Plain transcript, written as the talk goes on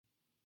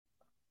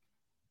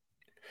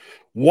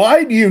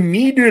Why do you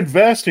need to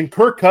invest in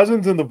Kirk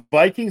Cousins and the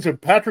Vikings and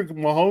Patrick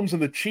Mahomes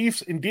and the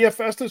Chiefs in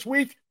DFS this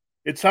week?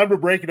 It's time to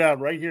break it down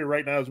right here,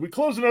 right now, as we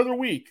close another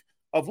week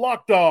of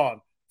Locked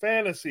On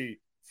Fantasy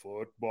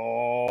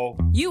Football.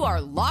 You are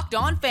Locked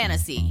On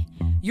Fantasy,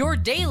 your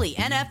daily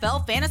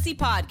NFL fantasy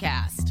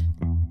podcast.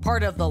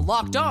 Part of the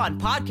Locked On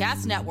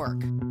Podcast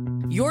Network,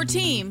 your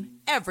team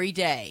every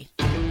day.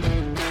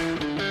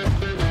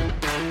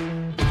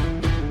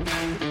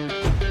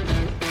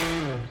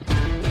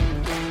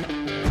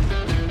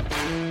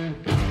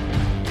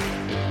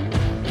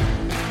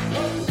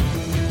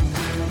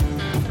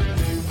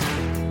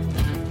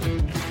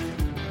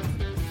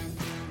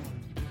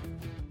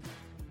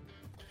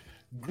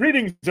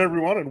 Greetings,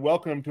 everyone, and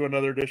welcome to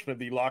another edition of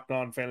the Locked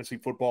On Fantasy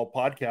Football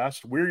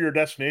Podcast. We're your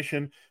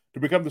destination to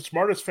become the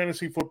smartest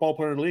fantasy football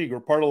player in the league. We're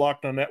part of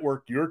Locked On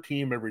Network, your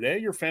team every day,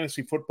 your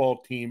fantasy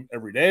football team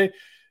every day.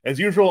 As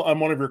usual,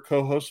 I'm one of your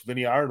co-hosts,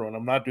 Vinny Ireland.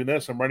 I'm not doing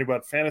this. I'm writing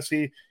about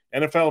fantasy,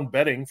 NFL, and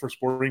betting for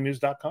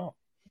sportingnews.com.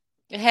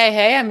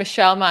 Hey, I'm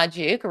Michelle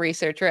Majuk, a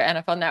researcher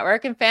at NFL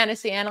Network and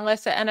fantasy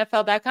analyst at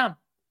NFL.com.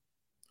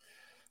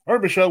 All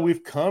right, Michelle,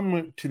 we've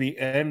come to the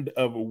end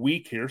of a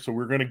week here, so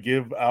we're going to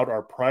give out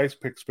our prize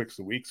picks of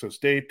the week, so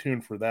stay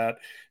tuned for that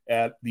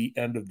at the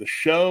end of the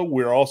show.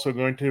 We're also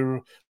going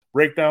to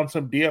break down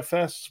some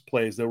DFS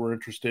plays that we're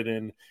interested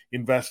in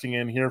investing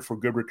in here for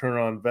good return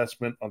on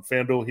investment on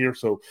FanDuel here,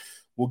 so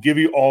we'll give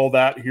you all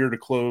that here to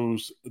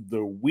close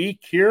the week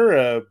here.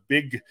 A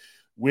big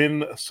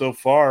win so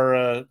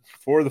far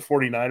for the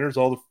 49ers.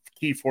 All the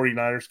key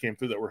 49ers came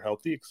through that were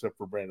healthy, except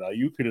for Brandon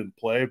Ayuk, who didn't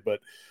play, but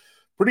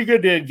pretty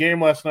good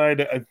game last night.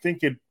 I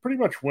think it pretty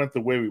much went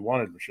the way we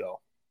wanted,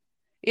 Michelle.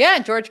 Yeah,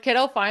 George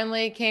Kittle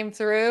finally came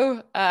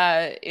through.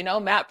 Matt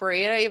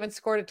Breida even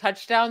scored a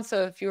touchdown.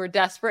 So if you were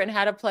desperate and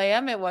had to play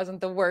him, it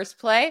wasn't the worst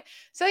play.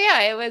 So yeah,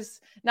 it was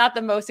not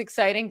the most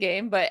exciting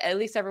game, but at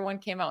least everyone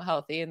came out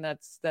healthy, and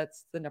that's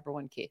the number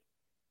one key.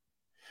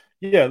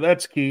 Yeah,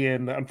 that's key.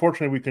 And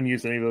unfortunately, we couldn't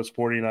use any of those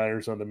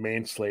 49ers on the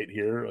main slate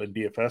here in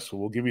DFS. So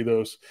we'll give you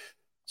those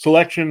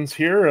selections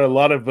here. A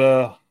lot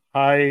of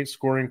high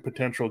scoring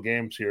potential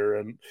games here.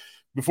 And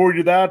before we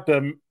do that,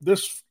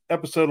 this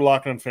episode of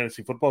Locked On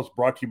Fantasy Football is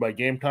brought to you by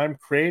Game Time.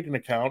 Create an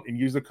account and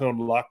use the code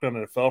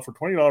LOCKEDONNFL for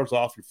 $20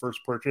 off your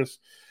first purchase.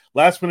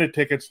 Last minute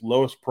tickets,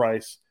 lowest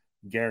price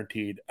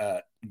guaranteed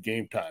at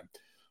Game Time.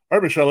 All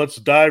right, Michelle, let's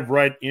dive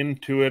right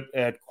into it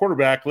at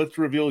quarterback. Let's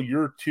reveal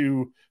your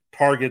two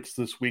targets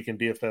this week in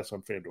DFS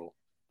on FanDuel.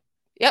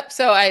 Yep.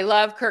 So I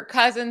love Kirk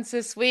Cousins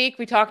this week.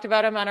 We talked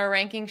about him on our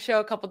ranking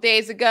show a couple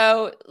days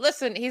ago.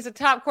 Listen, he's a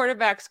top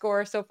quarterback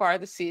scorer so far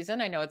this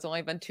season. I know it's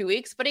only been 2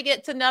 weeks, but he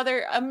gets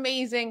another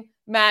amazing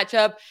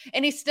matchup,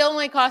 and he's still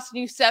only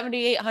costing you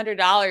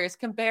 $7,800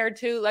 compared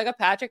to like a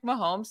Patrick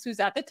Mahomes,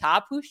 who's at the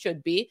top, who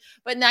should be,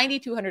 but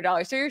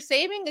 $9,200. So you're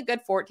saving a good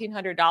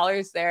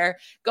 $1,400 there,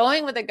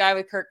 going with a guy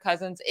with Kirk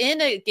Cousins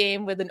in a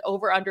game with an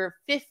over-under of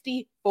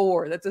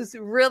 54. That's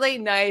a really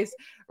nice,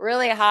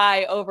 really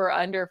high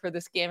over-under for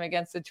this game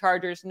against the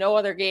Chargers. No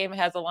other game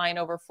has a line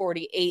over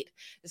 48.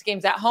 This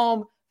game's at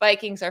home.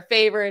 Vikings are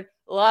favored.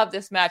 Love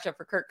this matchup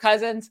for Kirk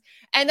Cousins.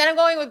 And then I'm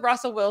going with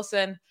Russell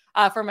Wilson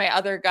for my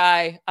other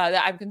guy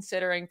that I'm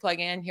considering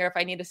plugging in here if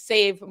I need to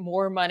save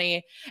more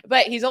money.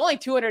 But he's only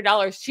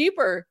 $200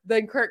 cheaper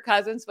than Kirk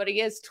Cousins, but he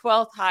is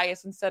 12th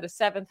highest instead of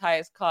 7th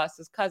highest cost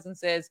as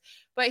Cousins is.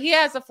 But he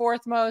has the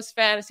 4th most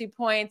fantasy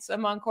points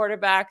among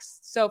quarterbacks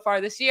so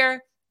far this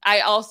year.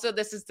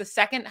 This is the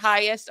 2nd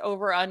highest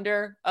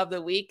over-under of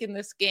the week in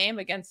this game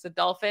against the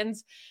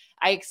Dolphins.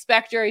 I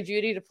expect Jerry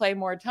Jeudy to play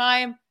more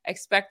time. I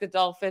expect the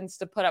Dolphins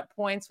to put up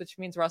points, which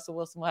means Russell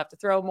Wilson will have to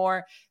throw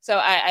more. So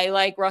I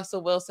like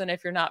Russell Wilson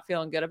if you're not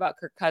feeling good about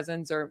Kirk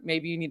Cousins, or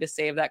maybe you need to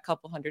save that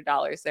couple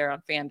 $100 there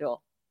on FanDuel.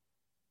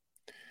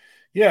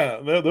 Yeah,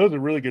 those are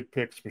really good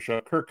picks,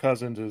 Michelle. Kirk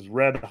Cousins is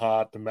red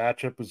hot. The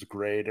matchup is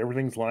great.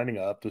 Everything's lining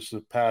up. This is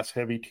a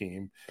pass-heavy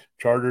team.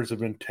 Chargers have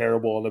been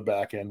terrible on the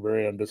back end,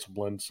 very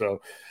undisciplined.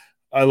 So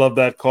I love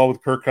that call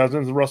with Kirk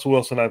Cousins. And Russell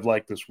Wilson I've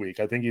liked this week.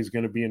 I think he's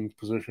going to be in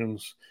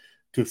positions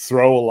to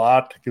throw a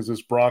lot because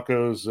this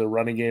Broncos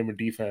running game and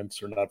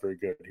defense are not very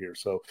good here.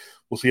 So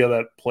we'll see how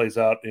that plays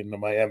out in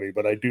Miami.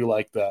 But I do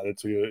like that.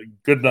 It's a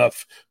good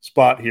enough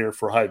spot here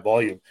for high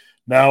volume.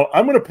 Now,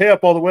 I'm going to pay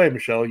up all the way,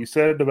 Michelle. You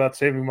said about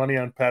saving money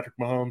on Patrick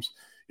Mahomes.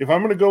 If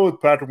I'm going to go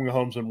with Patrick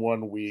Mahomes in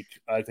 1 week,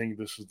 I think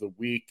this is the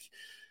week.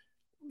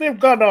 They've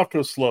gotten off to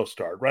a slow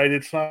start, right?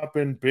 It's not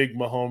been big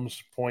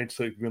Mahomes points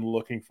that you've been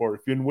looking for.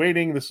 If you've been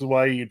waiting, this is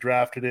why you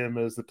drafted him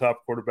as the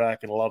top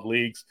quarterback in a lot of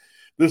leagues.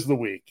 This is the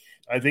week.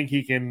 I think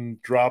he can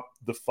drop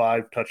the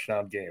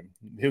 5-touchdown game.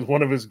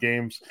 One of his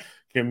games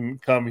can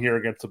come here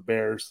against the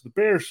Bears. The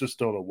Bears just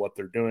don't know what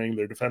they're doing.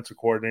 Their defensive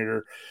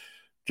coordinator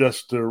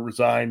just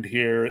resigned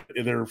here.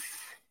 They're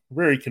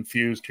very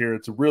confused here.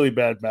 It's a really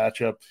bad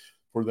matchup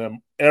for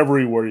them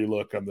everywhere you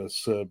look on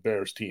this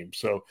Bears team.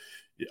 So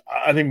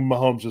I think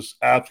Mahomes just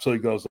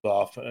absolutely goes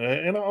off.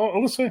 And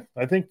I'll just say,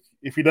 I think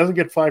if he doesn't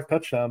get 5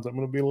 touchdowns, I'm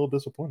going to be a little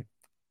disappointed.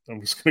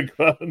 I'm just going to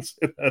go out and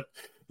say that.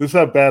 This is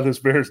how bad this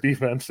Bears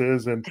defense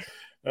is. And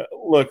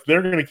look,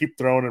 they're going to keep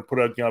throwing and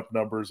putting up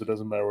numbers. It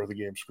doesn't matter what the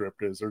game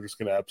script is. They're just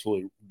going to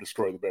absolutely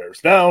destroy the Bears.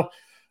 Now,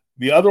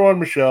 the other one,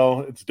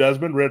 Michelle, it's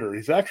Desmond Ridder.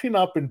 He's actually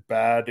not been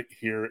bad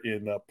here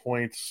in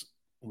points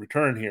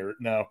return here.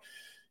 Now,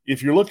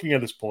 if you're looking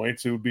at his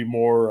points, it would be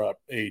more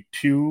a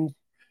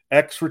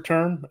 2x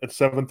return at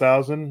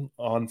 7,000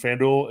 on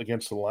FanDuel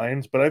against the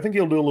Lions. But I think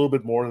he'll do a little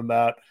bit more than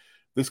that.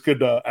 This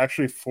could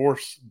actually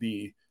force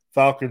the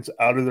Falcons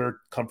out of their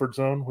comfort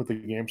zone with the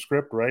game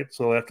script, right?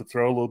 So they have to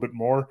throw a little bit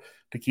more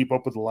to keep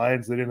up with the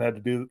Lions. They didn't have to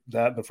do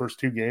that in the first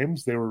two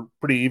games. They were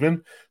pretty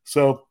even.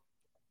 So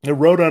they're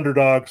road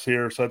underdogs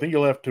here. So I think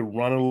you'll have to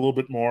run a little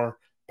bit more,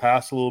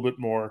 pass a little bit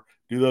more,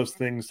 do those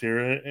things here,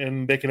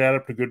 and they can add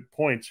up to good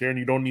points here, and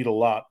you don't need a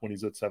lot when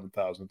he's at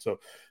 7,000. So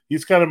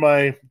he's kind of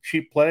my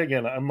cheap play.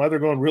 Again, I'm either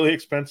going really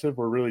expensive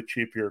or really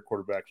cheap here at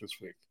quarterback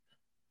this week.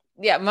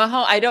 Yeah,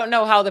 Mahomes. I don't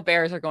know how the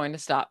Bears are going to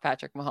stop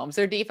Patrick Mahomes.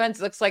 Their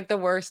defense looks like the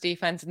worst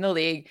defense in the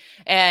league,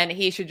 and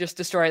he should just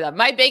destroy them.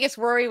 My biggest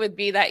worry would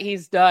be that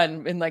he's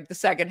done in like the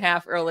second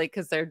half early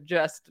because they're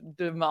just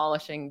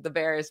demolishing the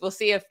Bears. We'll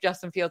see if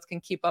Justin Fields can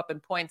keep up in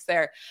points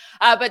there.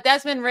 But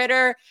Desmond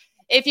Ridder,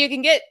 if you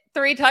can get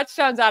 3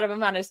 touchdowns out of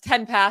him on his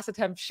 10 pass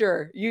attempts,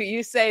 sure.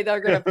 You say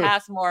they're going to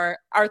pass more.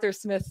 Arthur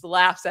Smith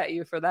laughs at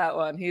you for that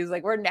one. He's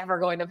like, we're never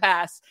going to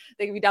pass.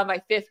 They can be down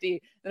by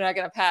 50. They're not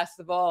going to pass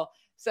the ball.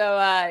 So,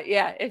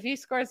 if he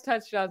scores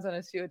touchdowns on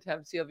his 2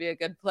 attempts, he'll be a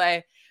good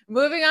play.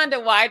 Moving on to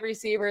wide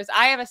receivers,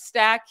 I have a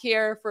stack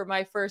here for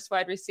my first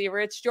wide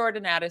receiver. It's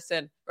Jordan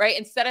Addison, right?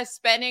 Instead of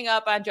spending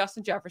up on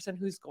Justin Jefferson,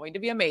 who's going to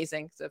be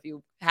amazing. So if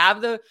you have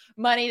the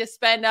money to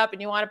spend up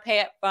and you want to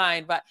pay it,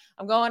 fine. But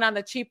I'm going on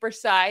the cheaper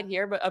side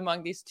here, but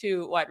among these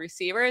 2 wide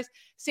receivers,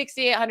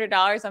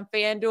 $6,800 on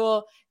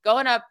FanDuel,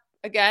 going up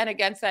again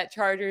against that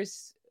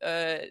Chargers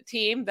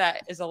team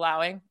that is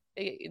allowing.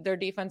 Their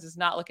defense is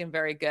not looking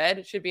very good.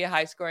 It should be a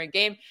high-scoring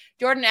game.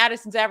 Jordan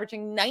Addison's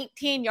averaging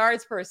 19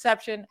 yards per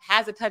reception,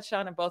 has a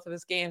touchdown in both of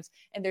his games,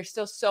 and there's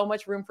still so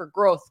much room for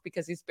growth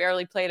because he's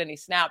barely played any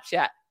snaps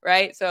yet,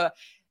 right? So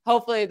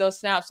hopefully those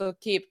snaps will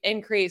keep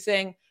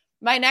increasing.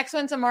 My next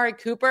one's Amari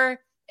Cooper.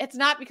 It's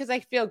not because I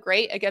feel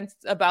great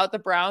about the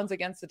Browns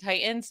against the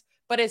Titans,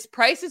 but his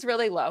price is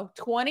really low,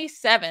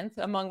 27th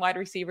among wide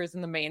receivers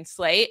in the main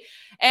slate.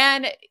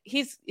 And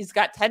he's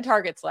got 10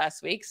 targets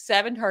last week,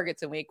 7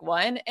 targets in week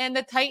 1. And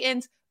the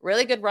Titans,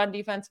 really good run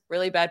defense,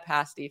 really bad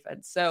pass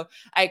defense. So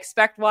I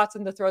expect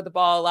Watson to throw the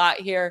ball a lot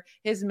here.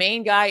 His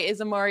main guy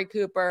is Amari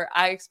Cooper.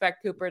 I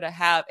expect Cooper to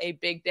have a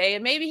big day,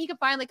 and maybe he can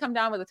finally come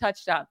down with a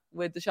touchdown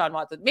with Deshaun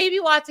Watson. Maybe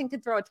Watson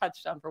can throw a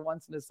touchdown for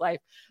once in his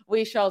life.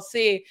 We shall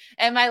see.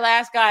 And my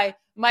last guy,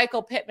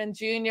 Michael Pittman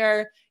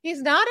Jr.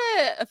 He's not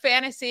a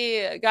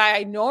fantasy guy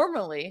I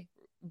normally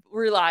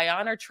rely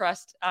on or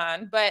trust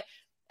on, but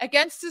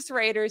against this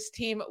Raiders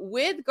team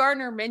with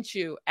Gardner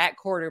Minshew at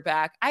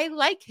quarterback, I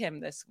like him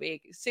this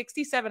week.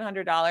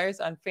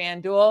 $6,700 on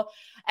FanDuel.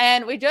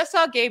 And we just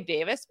saw Gabe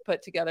Davis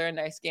put together a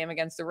nice game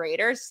against the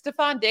Raiders.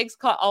 Stephon Diggs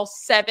caught all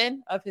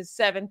 7 of his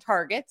 7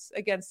 targets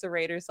against the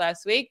Raiders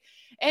last week.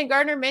 And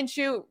Gardner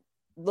Minshew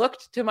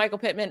looked to Michael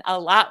Pittman a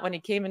lot when he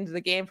came into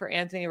the game for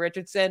Anthony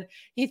Richardson.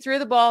 He threw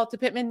the ball to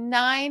Pittman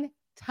 9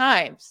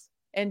 times.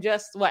 And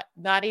just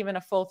not even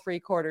a full 3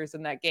 quarters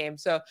in that game.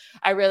 So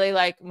I really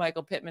like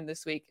Michael Pittman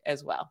this week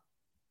as well.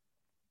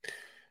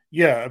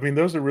 Yeah, I mean,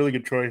 those are really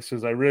good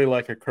choices. I really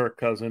like a Kirk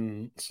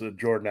Cousins,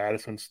 Jordan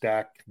Addison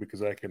stack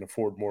because I can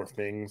afford more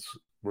things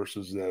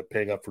versus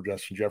paying up for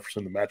Justin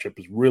Jefferson. The matchup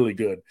is really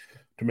good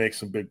to make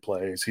some big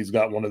plays. He's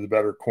got one of the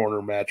better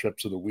corner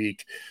matchups of the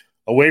week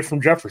away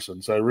from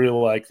Jefferson. So I really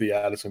like the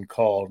Addison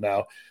call.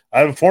 Now, I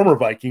have a former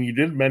Viking. You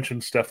didn't mention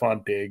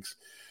Stephon Diggs.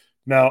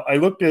 Now, I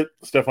looked at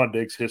Stephon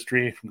Diggs'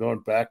 history from going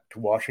back to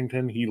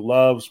Washington. He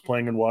loves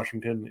playing in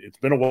Washington. It's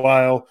been a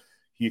while.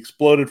 He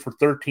exploded for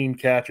 13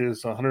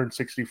 catches,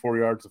 164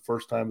 yards the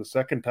first time. The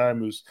second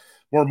time it was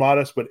more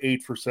modest, but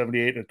 8 for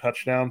 78 and a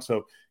touchdown.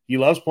 So he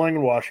loves playing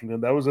in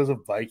Washington. That was as a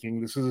Viking.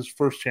 This is his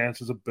first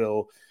chance as a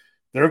Bill.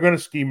 They're going to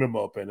scheme him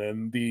open.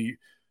 And the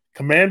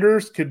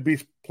Commanders could be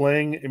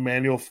playing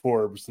Emmanuel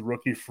Forbes, the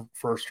rookie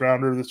first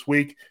rounder this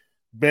week.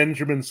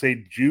 Benjamin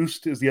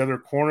St-Juste is the other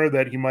corner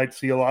that he might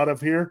see a lot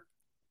of here.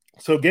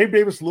 So Gabe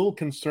Davis a little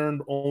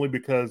concerned only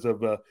because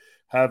of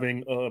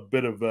having a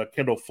bit of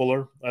Kendall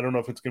Fuller. I don't know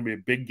if it's going to be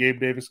a big Gabe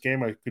Davis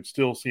game. I could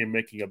still see him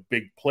making a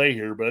big play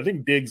here, but I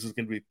think Diggs is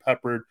going to be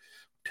peppered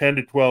 10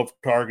 to 12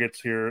 targets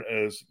here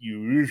as you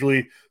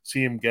usually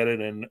see him get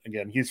it. And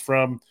again, he's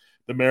from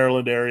the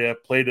Maryland area,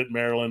 played at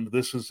Maryland.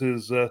 This is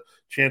his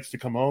chance to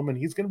come home, and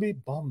he's going to be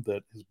bummed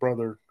that his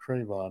brother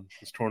Trayvon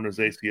has torn his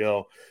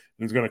ACL.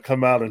 And he's going to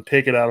come out and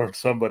take it out on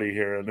somebody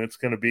here, and it's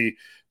going to be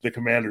the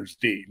Commanders'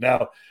 D.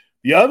 Now,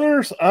 the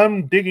others,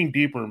 I'm digging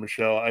deeper,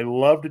 Michelle. I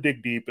love to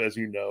dig deep, as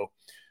you know.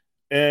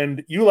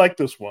 And you like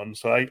this one,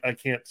 so I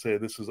can't say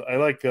this is – I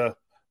like a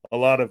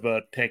lot of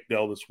Tank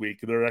Dell this week.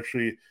 They're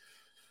actually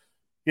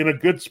in a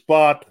good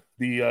spot,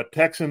 the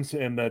Texans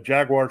and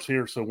Jaguars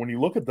here. So when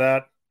you look at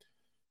that,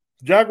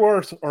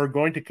 Jaguars are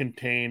going to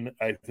contain,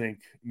 I think,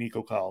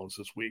 Nico Collins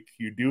this week.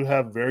 You do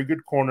have very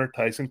good corner,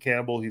 Tyson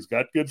Campbell. He's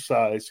got good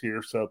size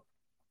here, so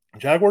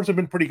Jaguars have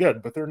been pretty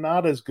good, but they're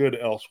not as good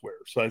elsewhere.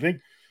 So I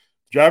think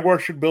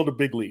Jaguars should build a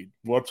big lead.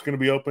 What's going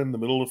to be open, the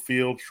middle of the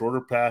field,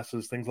 shorter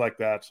passes, things like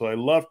that. So I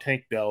love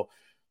Tank Dell.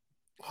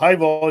 High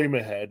volume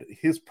ahead.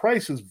 His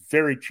price is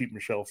very cheap,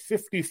 Michelle,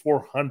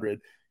 $5,400.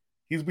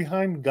 He's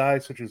behind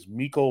guys such as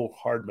Mecole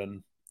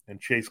Hardman and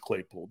Chase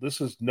Claypool.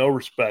 This is no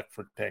respect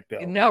for Tank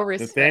Dell. No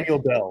respect. Nathaniel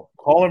Dell.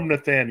 Call him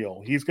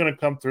Nathaniel. He's going to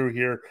come through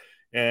here.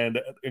 And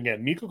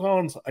again, Nico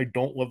Collins, I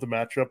don't love the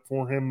matchup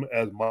for him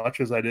as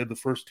much as I did the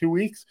first 2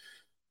 weeks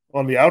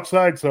on the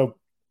outside. So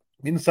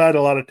inside,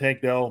 a lot of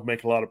Tank Dell,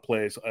 make a lot of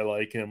plays. I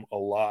like him a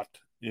lot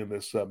in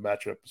this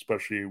matchup,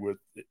 especially with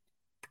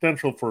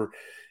potential for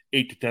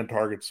 8 to 10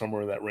 targets,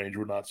 somewhere in that range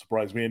would not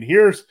surprise me. And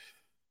here's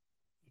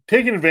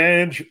taking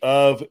advantage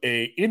of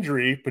a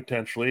injury,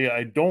 potentially.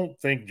 I don't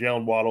think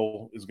Jalen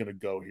Waddle is going to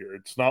go here.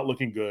 It's not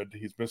looking good.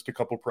 He's missed a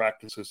couple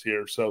practices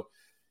here. So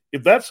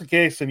if that's the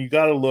case, then you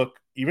got to look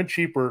even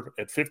cheaper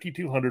at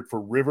 $5,200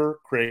 for River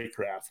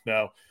Craycraft.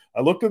 Now,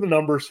 I looked at the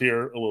numbers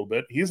here a little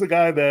bit. He's a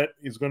guy that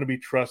is going to be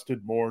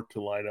trusted more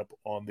to line up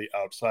on the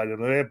outside.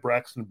 And they have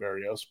Braxton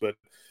Berrios, but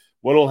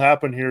what will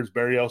happen here is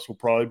Berrios will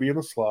probably be in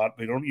the slot.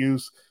 They don't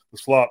use the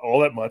slot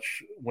all that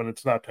much when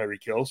it's not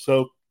Tyreek Hill.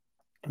 So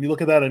when you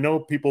look at that, I know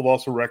people have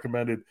also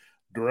recommended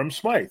Durham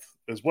Smythe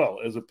as well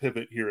as a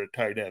pivot here at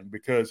tight end,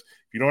 because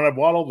if you don't have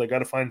Waddle, they got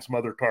to find some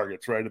other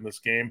targets right in this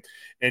game.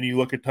 And you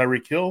look at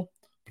Tyreek Hill,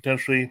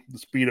 potentially the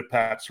speed of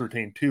Pat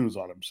Surtain 2s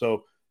on him.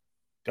 So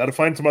got to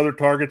find some other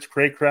targets.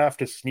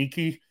 Craycraft is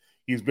sneaky.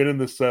 He's been in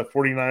this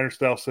 49er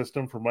style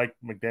system for Mike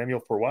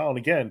McDaniel for a while. And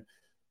again,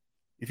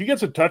 if he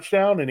gets a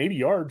touchdown and 80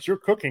 yards, you're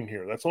cooking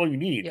here. That's all you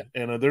need. Yeah.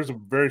 And there's a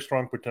very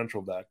strong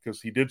potential of that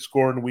because he did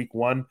score in week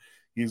 1.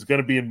 He's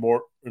going to be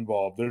more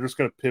involved. They're just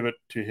going to pivot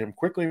to him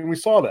quickly. And we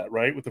saw that,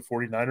 right, with the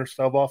 49ers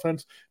style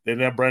offense. They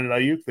didn't have Brandon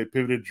Ayuk. They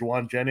pivoted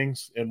Juwan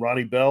Jennings and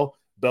Ronnie Bell.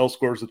 Bell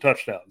scores a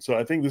touchdown. So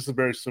I think this is a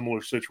very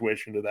similar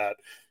situation to that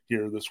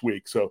here this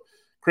week. So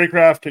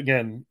Craycraft,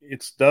 again,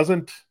 it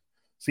doesn't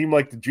seem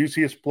like the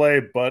juiciest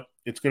play, but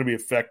it's going to be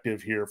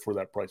effective here for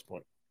that price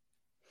point.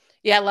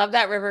 Yeah, I love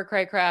that River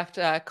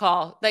Craycraft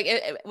call. Like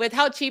with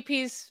how cheap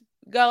he's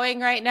going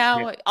right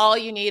now, all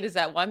you need is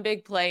that one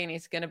big play and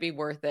he's going to be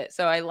worth it.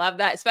 So I love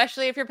that,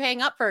 especially if you're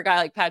paying up for a guy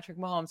like Patrick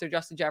Mahomes or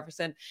Justin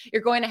Jefferson.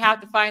 You're going to have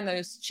to find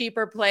those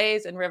cheaper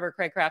plays, and River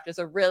Craycraft is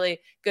a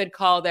really good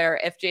call there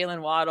if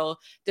Jalen Waddle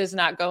does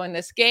not go in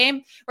this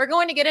game. We're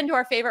going to get into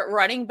our favorite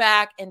running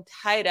back and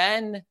tight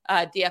end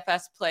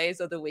DFS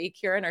plays of the week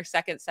here in our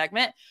second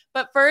segment.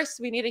 But first,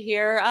 we need to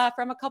hear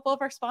from a couple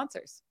of our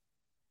sponsors.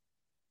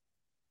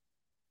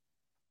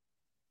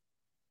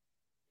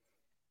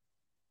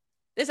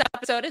 This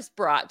episode is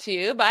brought to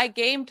you by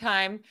Game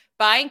Time.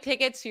 Buying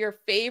tickets to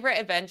your favorite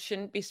event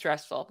shouldn't be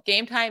stressful.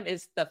 Game Time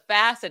is the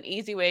fast and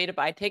easy way to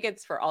buy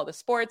tickets for all the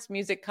sports,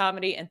 music,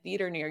 comedy, and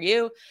theater near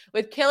you.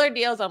 With killer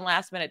deals on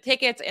last-minute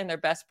tickets and their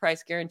best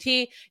price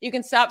guarantee, you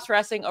can stop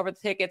stressing over the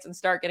tickets and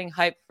start getting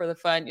hyped for the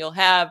fun you'll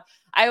have.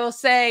 I will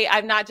say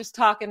I'm not just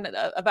talking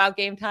about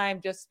Game Time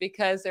just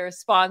because they're a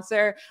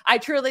sponsor. I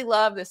truly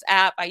love this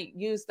app. I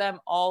use them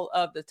all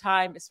of the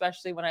time,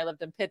 especially when I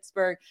lived in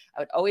Pittsburgh.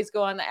 I would always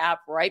go on the app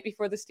right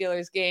before the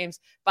Steelers games,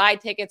 buy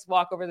tickets,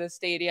 walk over to the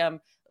stadium.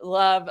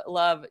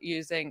 Love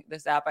using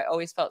this app. I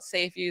always felt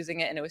safe using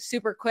it, and it was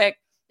super quick.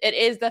 It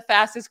is the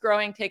fastest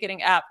growing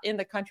ticketing app in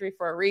the country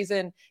for a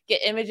reason.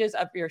 Get images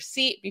of your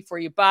seat before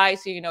you buy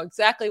so you know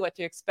exactly what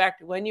to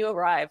expect when you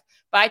arrive.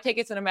 Buy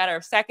tickets in a matter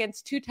of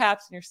seconds, 2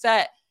 taps and you're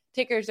set.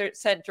 Tickets are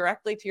sent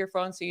directly to your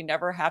phone so you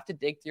never have to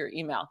dig through your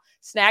email.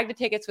 Snag the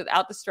tickets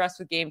without the stress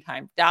with Game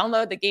Time.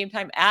 Download the Game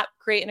Time app,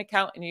 create an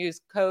account, and use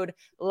code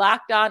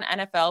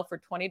LOCKEDONNFL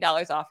for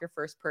 $20 off your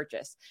first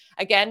purchase.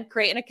 Again,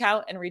 create an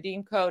account and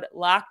redeem code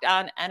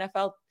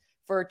LOCKEDONNFL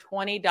for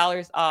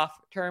 $20 off.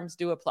 Terms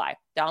do apply.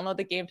 Download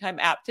the Game Time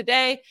app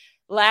today.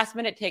 Last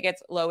minute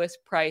tickets, lowest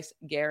price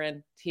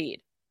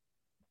guaranteed.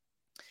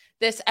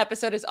 This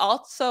episode is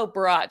also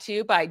brought to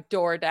you by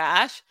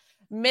DoorDash.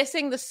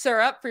 Missing the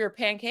syrup for your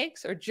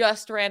pancakes or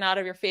just ran out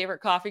of your favorite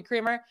coffee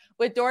creamer?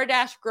 With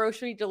DoorDash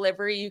grocery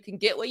delivery, you can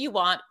get what you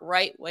want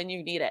right when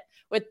you need it.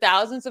 With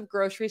thousands of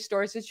grocery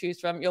stores to choose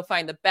from, you'll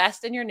find the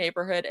best in your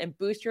neighborhood and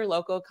boost your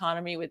local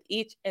economy with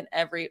each and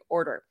every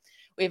order.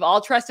 We've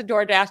all trusted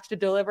DoorDash to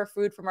deliver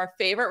food from our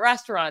favorite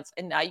restaurants,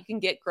 and now you can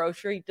get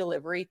grocery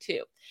delivery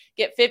too.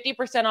 Get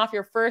 50% off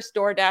your first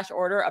DoorDash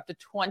order up to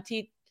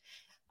 $20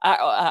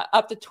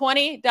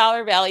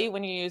 value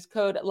when you use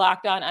code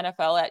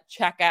LOCKEDONNFL at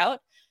checkout.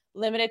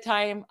 Limited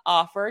time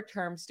offer.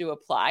 Terms do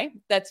apply.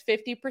 That's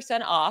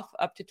 50% off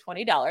up to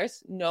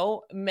 $20.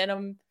 No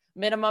minimum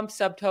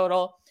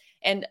subtotal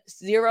and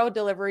 0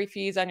 delivery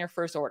fees on your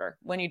first order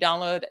when you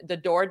download the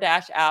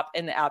DoorDash app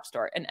in the App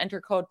Store and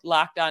enter code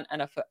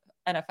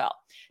LOCKEDONNFL.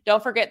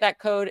 Don't forget that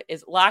code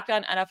is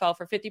LOCKEDONNFL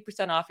for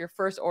 50% off your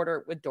first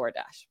order with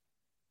DoorDash.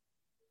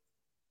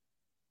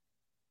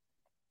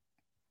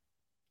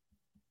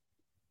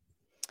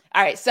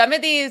 All right, some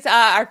of these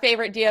our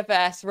favorite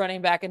DFS running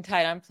back and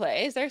tight end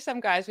plays. There's some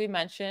guys we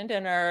mentioned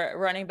in our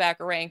running back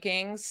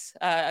rankings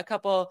a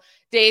couple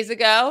days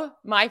ago.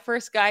 My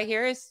first guy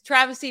here is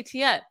Travis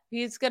Etienne.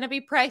 He's going to be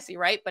pricey,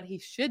 right? But he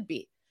should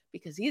be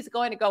because he's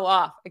going to go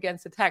off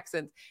against the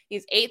Texans.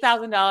 He's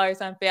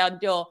 $8,000 on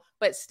FanDuel,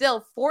 but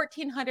still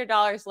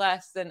 $1,400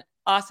 less than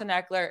Austin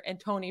Eckler and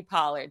Tony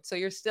Pollard. So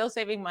you're still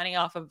saving money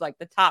off of like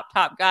the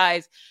top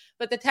guys.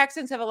 But the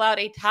Texans have allowed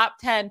a top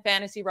 10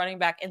 fantasy running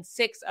back in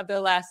 6 of their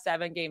last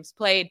 7 games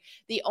played.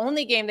 The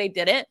only game they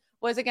didn't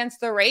was against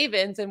the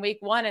Ravens in week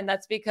 1, and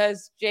that's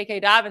because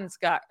J.K. Dobbins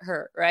got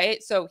hurt,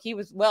 right? So he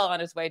was well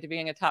on his way to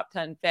being a top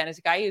 10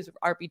 fantasy guy. He was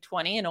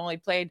RB20 and only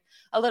played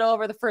a little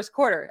over the first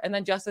quarter, and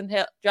then Justice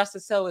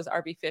Hill was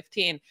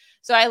RB15.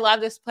 So I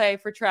love this play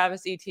for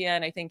Travis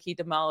Etienne. I think he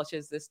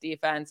demolishes this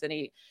defense, and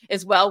he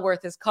is well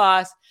worth his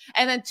cost.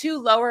 And then 2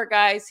 lower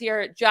guys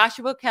here,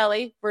 Joshua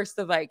Kelly versus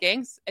the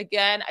Vikings.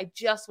 Again, I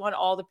just want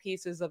all the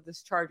pieces of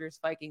this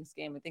Chargers-Vikings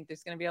game. I think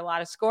there's going to be a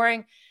lot of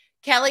scoring.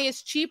 Kelly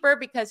is cheaper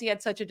because he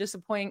had such a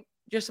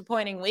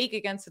disappointing week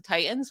against the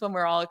Titans when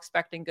we're all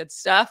expecting good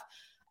stuff.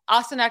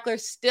 Austin Eckler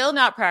still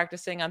not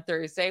practicing on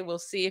Thursday. We'll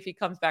see if he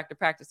comes back to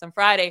practice on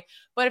Friday.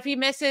 But if he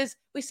misses,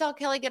 we saw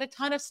Kelly get a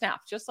ton of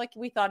snaps, just like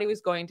we thought he was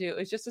going to. It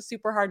was just a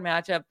super hard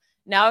matchup.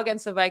 Now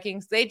against the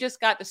Vikings, they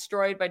just got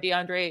destroyed by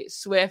DeAndre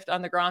Swift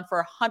on the ground for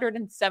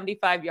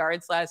 175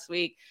 yards last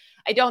week.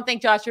 I don't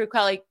think Joshua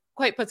Kelly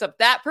quite puts up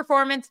that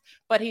performance,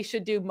 but he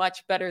should do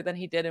much better than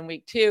he did in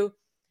week 2.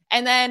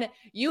 And then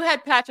you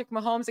had Patrick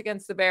Mahomes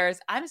against the Bears.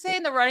 I'm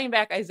saying the running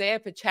back Isaiah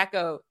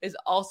Pacheco is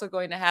also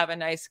going to have a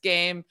nice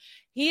game.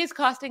 He is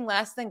costing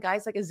less than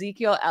guys like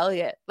Ezekiel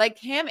Elliott, like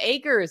Cam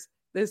Akers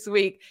this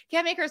week.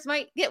 Cam Akers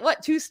might get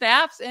 2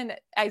 snaps, and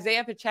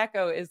Isaiah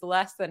Pacheco is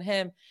less than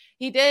him.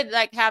 He did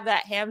have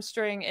that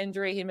hamstring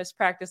injury. He missed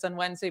practice on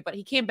Wednesday, but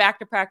he came back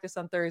to practice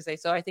on Thursday.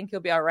 So I think he'll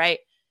be all right.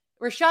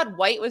 Rashad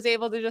White was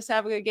able to just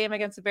have a good game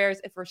against the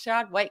Bears. If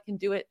Rashad White can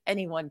do it,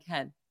 anyone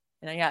can.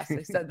 And yes,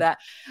 I said that.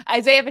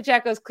 Isaiah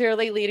Pacheco is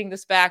clearly leading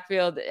this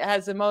backfield. It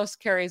has the most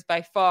carries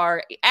by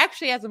far. He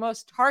actually has the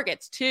most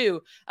targets,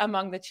 too,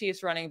 among the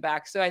Chiefs running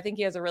backs. So I think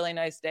he has a really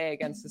nice day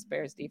against this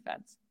Bears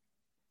defense.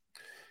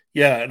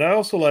 Yeah, and I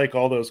also like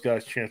all those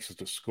guys' chances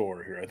to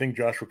score here. I think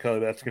Joshua Kelly,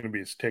 that's going to be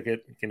his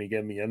ticket. Can he get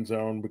in the end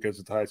zone because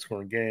it's a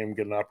high-scoring game,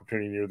 get an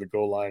opportunity near the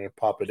goal line and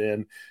pop it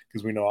in?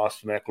 Because we know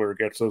Austin Eckler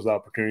gets those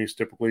opportunities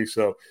typically.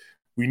 So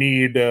we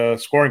need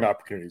scoring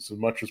opportunities as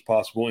much as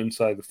possible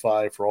inside the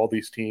 5 for all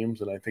these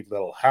teams, and I think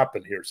that'll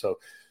happen here. So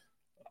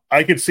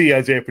I could see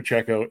Isaiah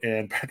Pacheco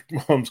and Patrick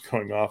Mahomes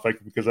going off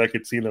because I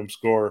could see them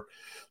score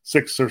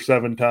 6 or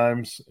 7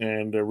 times,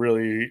 and they're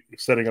really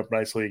setting up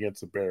nicely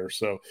against the Bears.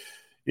 So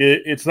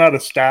it's not a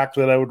stack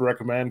that I would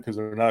recommend because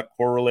they're not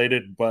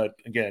correlated. But,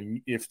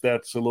 again, if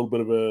that's a little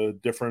bit of a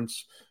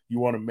difference you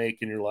want to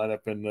make in your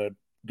lineup and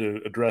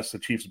to address the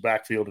Chiefs'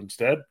 backfield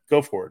instead,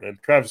 go for it.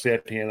 And Travis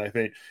Etienne, I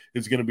think,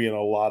 is going to be in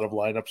a lot of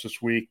lineups this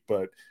week,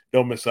 but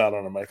don't miss out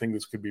on him. I think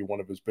this could be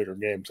one of his bigger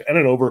games and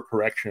an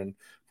overcorrection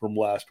from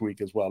last week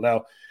as well.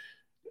 Now,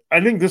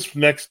 I think this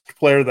next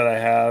player that I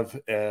have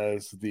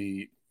as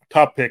the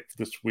top pick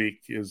this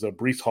week is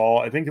Breece Hall.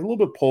 I think a little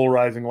bit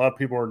polarizing. A lot of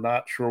people are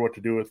not sure what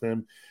to do with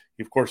him.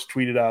 He, of course,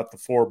 tweeted out the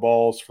 4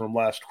 balls from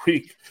last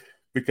week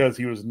because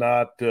he was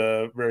not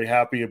very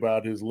happy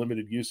about his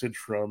limited usage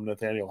from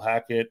Nathaniel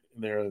Hackett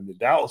there in the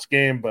Dallas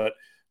game. But,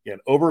 again,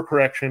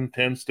 overcorrection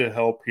tends to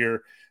help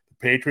here. The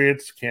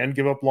Patriots can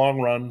give up long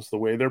runs the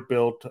way they're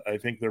built. I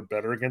think they're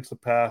better against the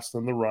pass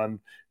than the run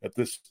at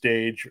this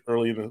stage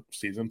early in the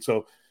season.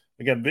 So,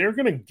 again, they're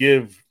going to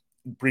give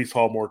Breece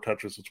Hall more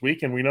touches this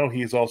week, and we know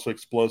he's also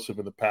explosive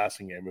in the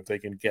passing game. If they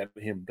can get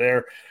him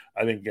there,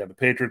 I think, again, the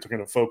Patriots are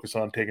going to focus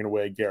on taking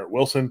away Garrett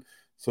Wilson.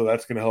 So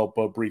that's going to help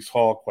Breece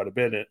Hall quite a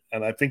bit.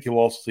 And I think you'll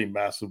also see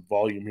massive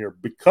volume here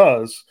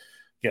because,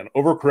 again,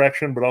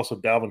 overcorrection, but also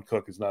Dalvin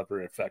Cook is not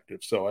very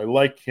effective. So I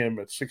like him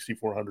at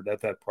 $6,400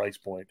 at that price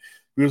point.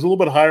 If he was a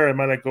little bit higher, I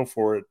might not go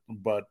for it,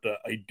 but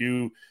I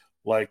do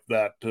like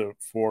that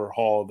for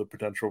Hall, the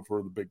potential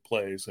for the big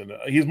plays. And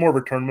he's more of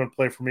a tournament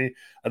play for me.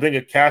 I think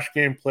a cash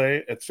game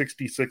play at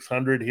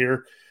 $6,600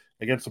 here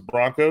against the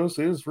Broncos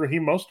is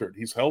Raheem Mostert.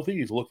 He's healthy.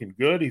 He's looking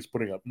good. He's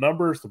putting up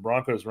numbers. The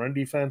Broncos' run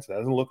defense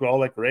hasn't looked all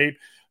that great.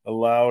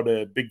 Allowed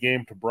a big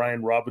game to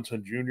Brian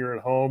Robinson Jr.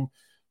 at home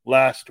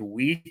last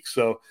week.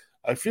 So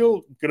I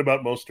feel good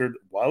about Mostert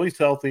while he's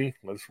healthy.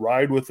 Let's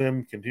ride with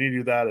him. Continue to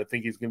do that. I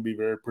think he's going to be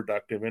very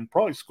productive and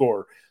probably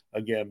score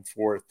again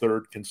for a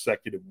 3rd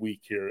consecutive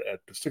week here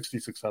at the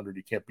 $6,600.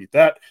 You can't beat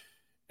that.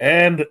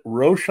 And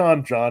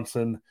Roschon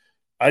Johnson,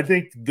 I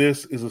think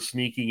this is a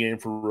sneaky game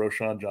for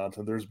Roschon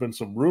Johnson. There's been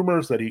some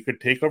rumors that he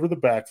could take over the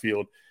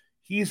backfield.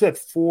 He's at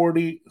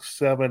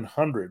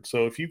 4,700.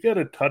 So if you get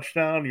a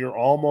touchdown, you're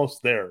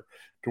almost there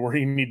to where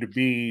you need to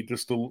be,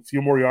 just a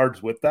few more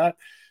yards with that.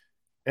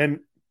 And,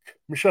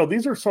 Michelle,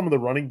 these are some of the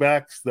running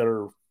backs that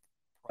are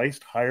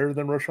priced higher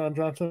than Roschon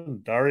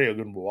Johnson. Dare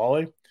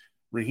Ogunbowale,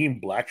 Raheem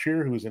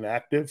Blackshear, who was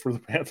inactive for the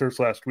Panthers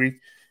last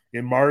week,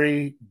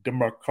 Imari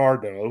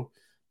DeMarcado.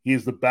 He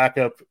is the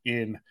backup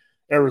in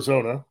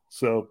Arizona.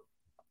 So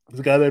it's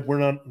a guy that we're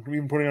not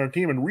even putting on our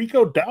team. And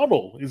Rico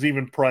Dowdle is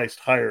even priced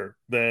higher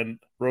than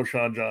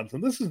Roschon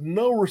Johnson. This is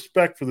no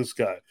respect for this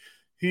guy.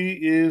 He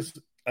is,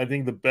 I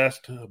think, the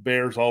best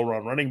Bears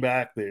all-around running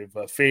back. They've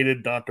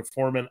faded Donta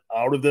Foreman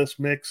out of this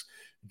mix.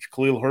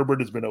 Khalil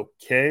Herbert has been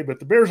okay, but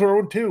the Bears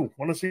are 0-2.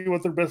 Want to see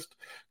what their best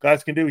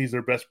guys can do. He's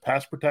their best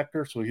pass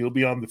protector, so he'll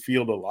be on the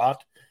field a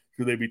lot.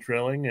 Should they be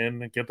trailing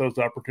and get those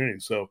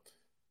opportunities? So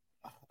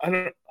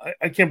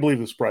I can't believe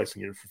this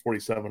pricing here for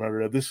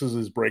 4,700. This is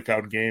his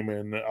breakout game,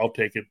 and I'll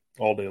take it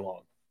all day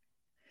long.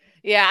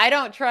 Yeah, I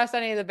don't trust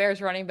any of the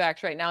Bears running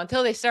backs right now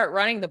until they start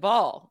running the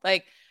ball.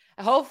 Like,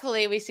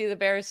 hopefully we see the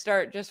Bears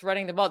start just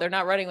running the ball. They're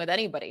not running with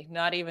anybody,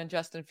 not even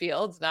Justin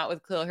Fields, not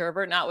with Khalil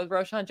Herbert, not with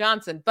Roschon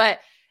Johnson. But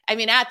I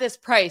mean, at this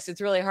price,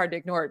 it's really hard to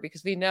ignore it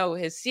because we know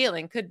his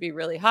ceiling could be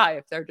really high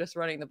if they're just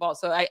running the ball.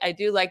 So I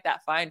do like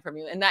that find from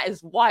you. And that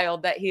is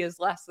wild that he is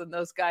less than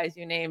those guys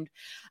you named.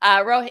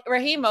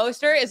 Raheem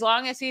Mostert, as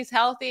long as he's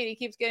healthy and he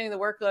keeps getting the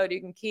workload, you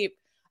can keep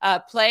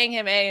playing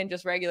him in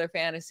just regular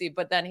fantasy.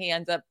 But then he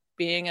ends up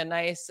being a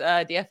nice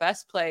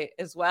DFS play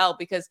as well,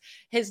 because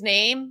his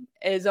name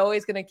is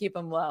always going to keep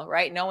him low,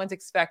 right? No one's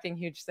expecting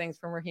huge things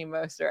from Raheem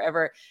Mostert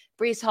ever.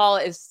 Breece Hall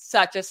is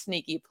such a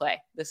sneaky play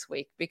this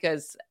week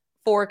because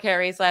 4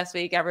 carries last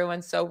week.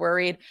 Everyone's so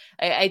worried.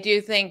 I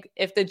do think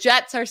if the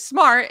Jets are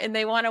smart and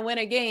they want to win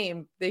a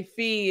game, they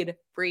feed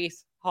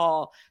Breece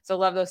Hall. So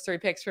love those 3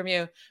 picks from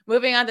you.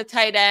 Moving on to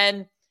tight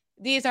end.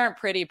 These aren't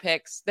pretty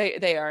picks.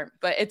 They aren't,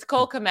 but it's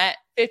Cole Kmet,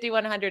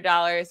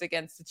 $5,100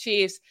 against the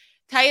Chiefs.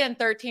 Tight end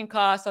 13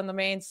 costs on the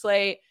main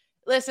slate.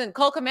 Listen,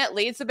 Cole Kmet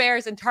leads the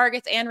Bears in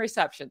targets and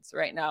receptions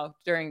right now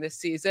during this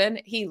season.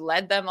 He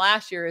led them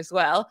last year as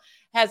well.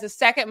 Has the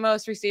second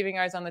most receiving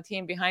yards on the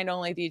team behind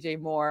only DJ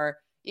Moore.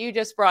 You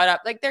just brought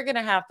up, like, they're going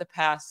to have to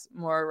pass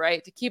more,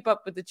 right, to keep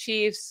up with the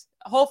Chiefs.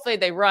 Hopefully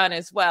they run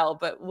as well,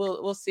 but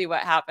we'll see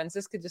what happens.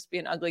 This could just be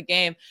an ugly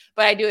game,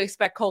 but I do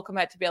expect Cole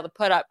Kmet to be able to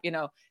put up,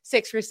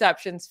 6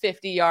 receptions,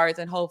 50 yards,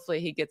 and hopefully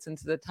he gets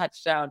into the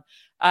touchdown,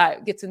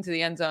 gets into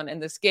the end zone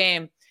in this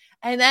game.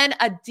 And then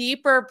a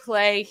deeper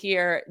play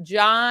here,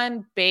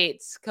 John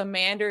Bates,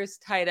 Commanders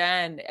tight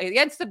end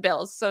against the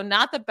Bills. So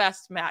not the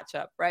best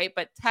matchup, right?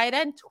 But tight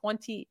end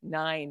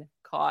 29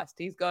 cost.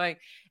 He's going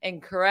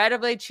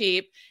incredibly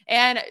cheap.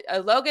 And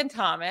Logan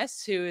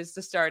Thomas, who is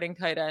the starting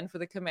tight end for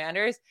the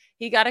Commanders,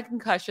 he got a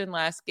concussion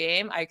last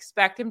game. I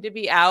expect him to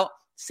be out.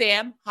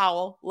 Sam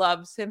Howell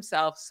loves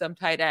himself some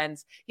tight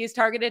ends. He's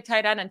targeted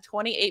tight end on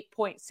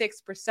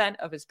 28.6%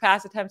 of his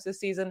pass attempts this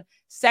season,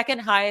 second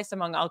highest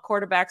among all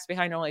quarterbacks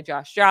behind only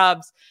Josh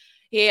Jacobs.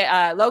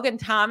 Logan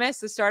Thomas,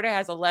 the starter,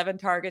 has 11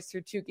 targets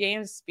through 2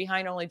 games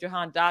behind only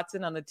Jahan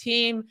Dotson on the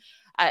team.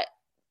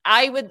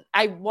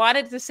 I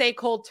wanted to say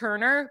Cole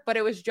Turner, but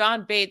it was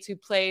John Bates who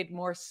played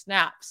more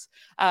snaps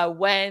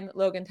when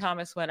Logan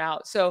Thomas went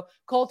out. So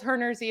Cole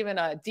Turner's even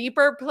a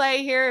deeper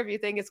play here if you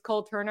think it's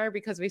Cole Turner,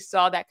 because we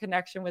saw that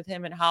connection with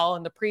him and Howell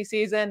in the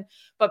preseason.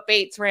 But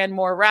Bates ran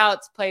more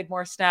routes, played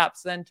more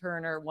snaps than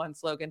Turner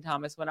once Logan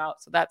Thomas went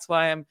out. So that's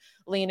why I'm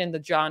leaning the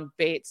John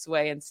Bates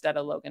way instead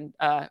of Logan.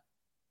 Oh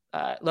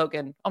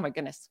my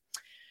goodness,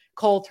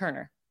 Cole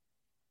Turner.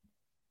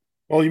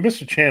 Well, you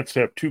missed a chance to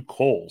have 2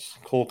 Coles,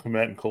 Cole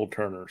Kmet and Cole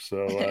Turner.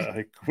 So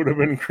I would have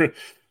been that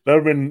would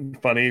have been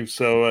funny.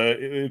 So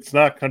it's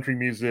not country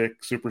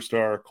music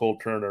superstar Cole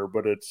Turner,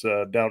 but it's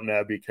Downton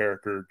Abbey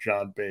character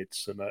John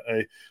Bates, and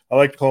I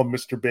like to call him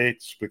Mr.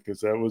 Bates because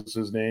that was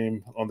his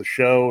name on the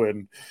show.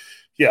 And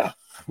yeah,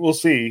 we'll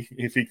see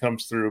if he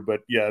comes through.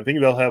 But yeah, I think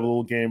they'll have a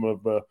little game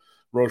of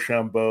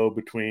Rochambeau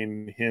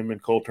between him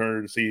and Cole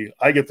Turner to see.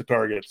 I get the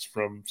targets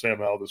from Sam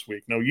Howell this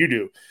week. No, you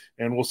do.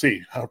 And we'll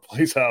see how it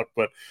plays out.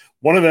 But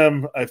one of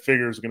them, I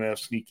figure, is going to have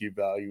sneaky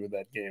value in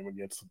that game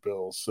against the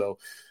Bills. So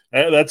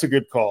that's a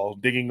good call,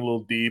 digging a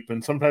little deep.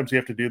 And sometimes you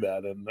have to do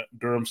that. And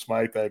Durham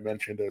Smythe, I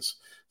mentioned, as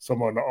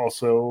someone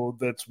also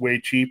that's way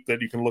cheap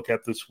that you can look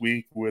at this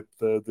week with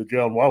the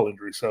Jalen Waddle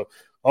injury. So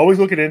always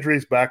look at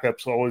injuries.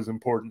 Backups always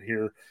important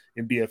here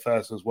in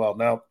DFS as well.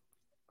 Now,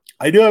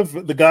 I do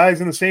have the guys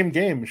in the same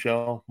game,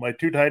 Michelle. My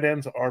 2 tight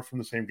ends are from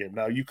the same game.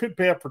 Now, you could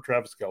pay up for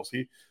Travis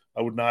Kelce.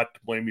 I would not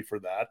blame you for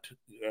that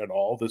at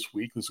all this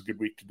week. This is a good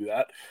week to do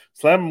that.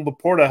 Slam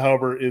Laporta,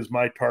 however, is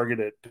my target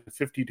at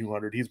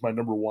 5,200. He's my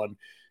number 1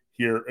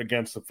 here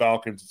against the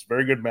Falcons. It's a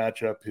very good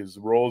matchup. His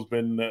role has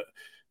been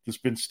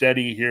just been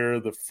steady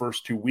here the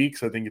first 2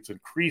 weeks. I think it's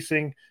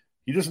increasing.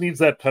 He just needs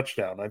that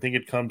touchdown. I think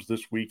it comes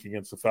this week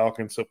against the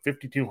Falcons. So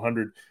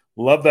 5,200,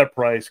 love that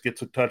price.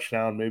 Gets a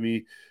touchdown,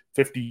 maybe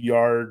 50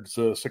 yards,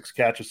 6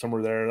 catches,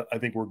 somewhere there. I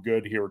think we're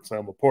good here at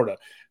Sam Laporta.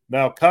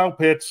 Now, Kyle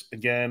Pitts,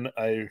 again,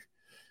 I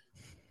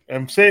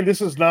am saying this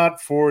is not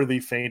for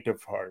the faint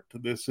of heart.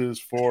 This is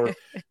for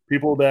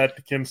people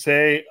that can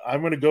say,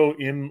 I'm going to go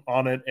in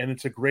on it, and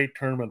it's a great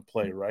tournament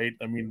play, right?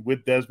 I mean,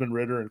 with Desmond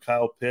Ridder and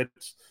Kyle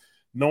Pitts,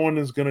 no one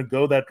is going to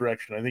go that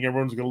direction. I think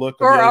everyone's going to look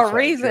for a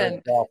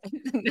reason.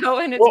 No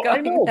one is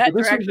going that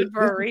direction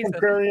for a reason.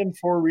 Contrarian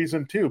for a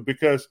reason too,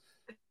 because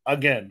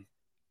again,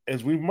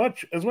 as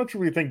much as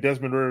we think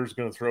Desmond Ridder is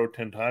going to throw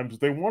 10 times, if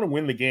they want to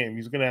win the game,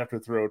 he's going to have to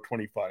throw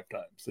 25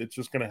 times. It's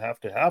just going to have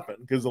to happen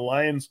because the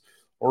Lions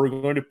are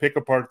going to pick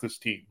apart this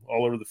team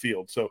all over the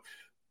field. So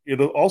it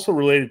also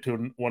related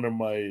to one of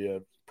my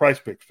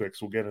PrizePicks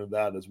picks. We'll get into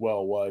that as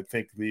well. Why I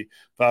think the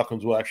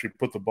Falcons will actually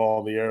put the ball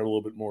in the air a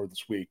little bit more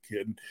this week.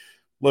 And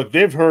look,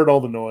 they've heard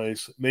all the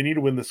noise. They need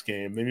to win this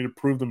game. They need to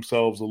prove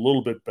themselves a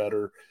little bit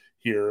better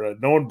here.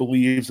 No one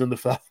believes in the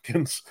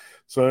Falcons,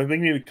 so I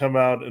think they need to come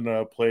out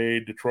and play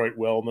Detroit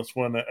well in this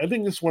one. I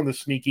think this is one of the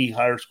sneaky,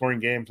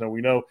 higher-scoring games. Now,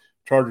 we know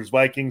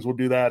Chargers-Vikings will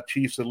do that.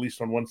 Chiefs, at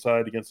least on one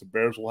side, against the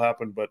Bears will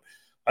happen, but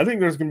I think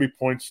there's going to be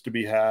points to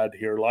be had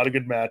here. A lot of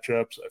good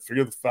matchups. I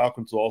figure the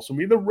Falcons will also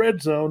be in the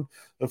red zone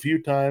a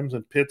few times,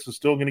 and Pitts is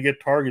still going to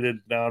get targeted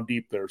down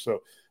deep there. So,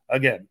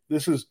 again,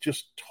 this is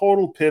just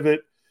total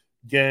pivot.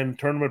 Again,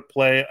 tournament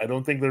play. I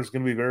don't think there's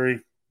going to be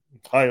very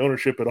high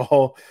ownership at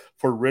all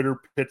for Ridder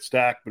Pitt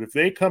stack, but if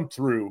they come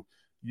through,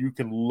 you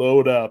can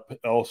load up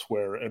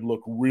elsewhere and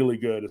look really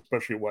good,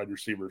 especially at wide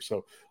receiver.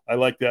 So I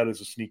like that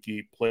as a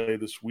sneaky play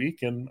this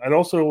week. And I'd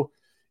also,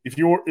 if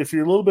you're a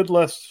little bit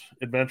less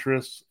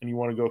adventurous and you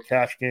want to go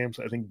cash games,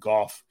 I think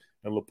Goff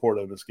and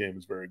Laporta in this game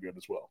is very good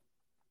as well.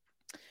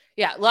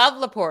 Yeah, love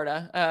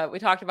Laporta. We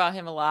talked about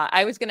him a lot.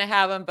 I was going to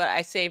have him, but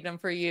I saved him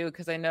for you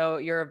because I know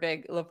you're a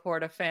big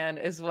Laporta fan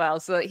as well.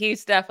 So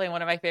he's definitely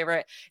one of my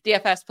favorite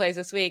DFS plays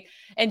this week.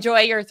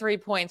 Enjoy your 3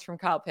 points from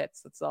Kyle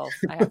Pitts. That's all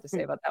I have to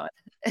say about that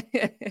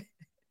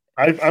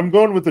one. I'm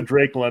going with the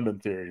Drake London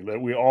theory that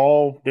we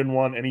all didn't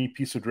want any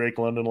piece of Drake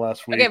London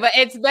last week. Okay, but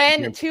it's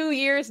been 2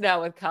 years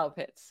now with Kyle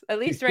Pitts. At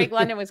least Drake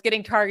London was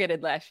getting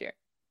targeted last year.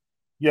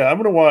 Yeah,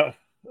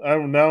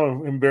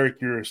 I'm very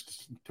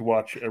curious to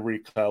watch every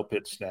Kyle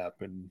Pitts snap.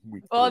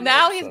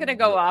 Now he's going to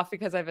go off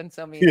because I've been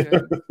so mean to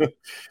him.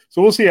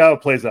 So we'll see how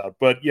it plays out.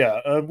 But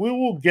yeah, we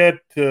will get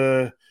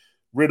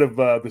rid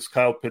of this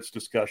Kyle Pitts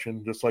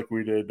discussion just like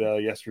we did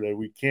yesterday.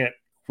 We can't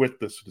quit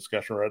this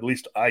discussion, or at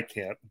least I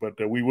can't, but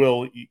we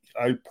will.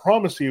 I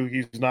promise you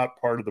he's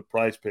not part of the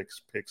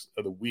PrizePicks picks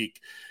of the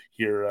week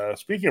here.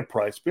 Speaking of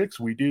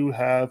PrizePicks, we do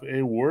have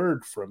a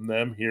word from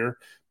them here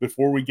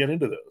before we get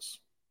into those.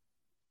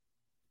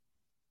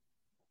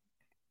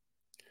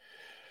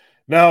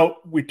 Now,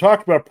 we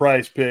talked about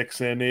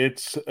PrizePicks, and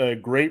it's a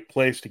great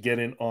place to get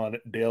in on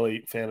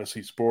daily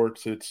fantasy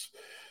sports. It's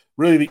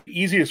really the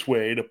easiest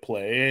way to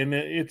play, and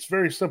it's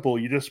very simple.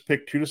 You just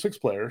pick 2 to 6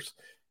 players,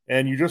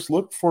 and you just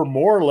look for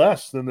more or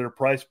less than their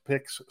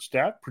PrizePicks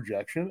stat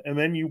projection, and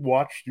then you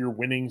watch your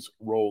winnings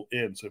roll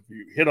in. So if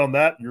you hit on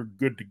that, you're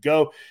good to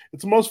go.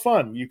 It's the most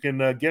fun. You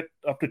can get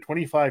up to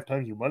 25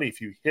 times your money if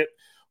you hit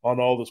on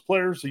all those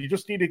players. So you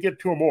just need to get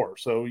 2 or more.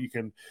 So you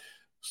can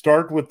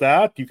start with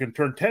that. You can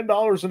turn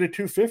 $10 into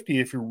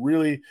 $250 if you're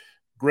really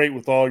great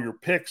with all your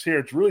picks here.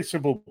 It's really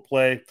simple to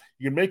play.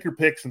 You can make your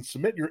picks and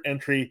submit your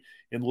entry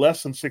in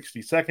less than 60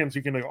 seconds.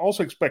 You can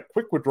also expect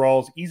quick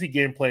withdrawals, easy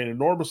gameplay, an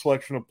enormous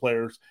selection of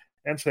players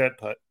and set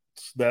types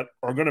that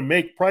are going to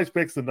make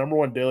PrizePicks the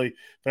 #1 daily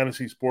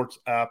fantasy sports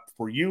app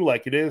for you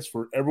like it is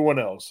for everyone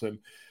else. And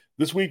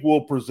this week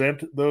we'll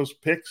present those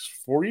picks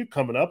for you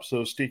coming up,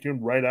 so stay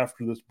tuned right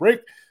after this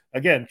break.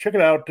 Again, check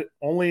it out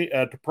only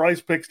at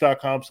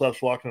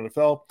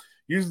prizepicks.com/LockedOnNFL.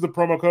 Use the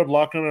promo code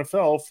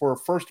LockedOnNFL for a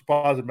first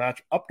deposit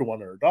match up to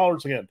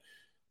 $100. Again,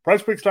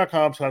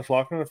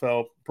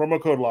 prizepicks.com/LockedOnNFL,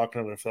 promo code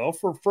LockedOnNFL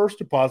for first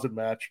deposit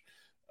match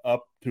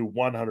up to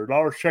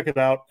 $100. Check it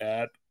out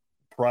at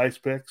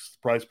PrizePicks,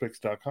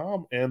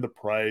 prizepicks.com, and the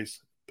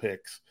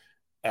PrizePicks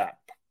app.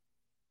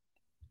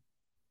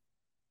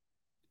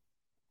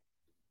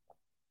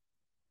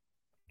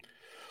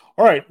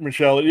 All right,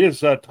 Michelle, it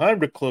is time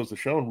to close the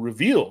show and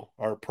reveal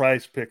our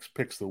PrizePicks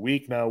picks of the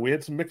week. Now, we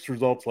had some mixed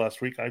results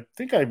last week. I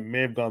think I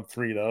may have gone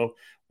 3-0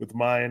 with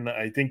mine.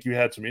 I think you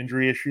had some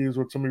injury issues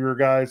with some of your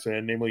guys,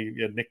 and namely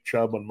you had Nick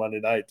Chubb on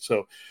Monday night.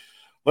 So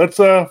let's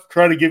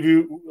try to give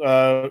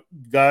you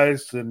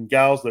guys and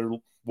gals that are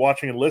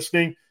watching and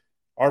listening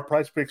our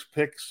PrizePicks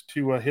picks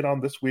to hit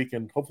on this week,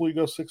 and hopefully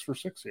go 6 for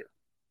 6 here.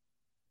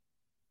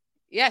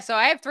 Yeah, so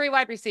I have 3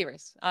 wide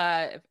receivers.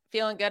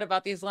 Feeling good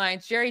about these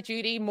lines. Jerry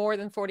Jeudy, more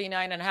than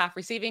 49.5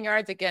 receiving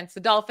yards against the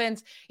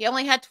Dolphins. He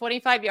only had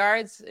 25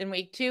 yards in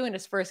week 2 in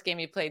his first game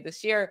he played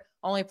this year.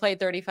 Only played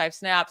 35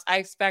 snaps. I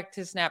expect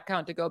his snap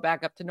count to go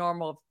back up to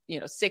normal,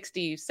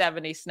 60,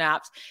 70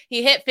 snaps.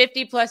 He hit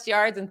 50-plus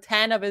yards in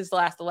 10 of his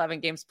last 11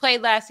 games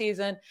played last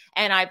season,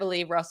 and I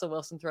believe Russell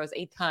Wilson throws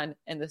a ton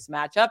in this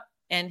matchup,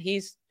 and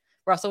he's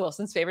Russell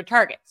Wilson's favorite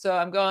target. So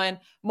I'm going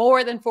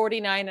more than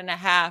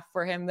 49.5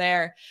 for him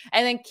there.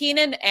 And then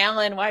Keenan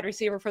Allen, wide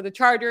receiver for the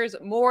Chargers,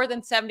 more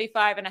than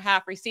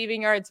 75.5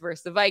 receiving yards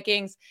versus the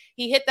Vikings.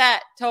 He hit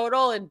that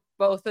total in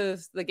both of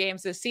the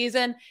games this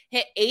season,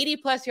 hit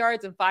 80-plus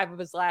yards in 5 of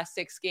his last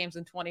 6 games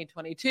in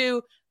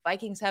 2022.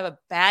 Vikings have a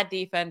bad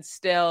defense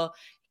still.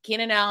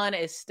 Keenan Allen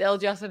is still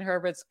Justin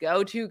Herbert's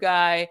go-to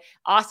guy.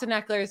 Austin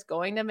Eckler is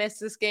going to miss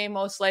this game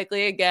most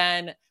likely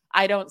again.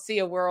 I don't see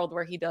a world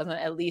where he doesn't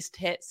at least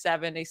hit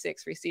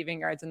 76 receiving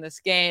yards in this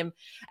game.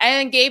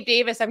 And Gabe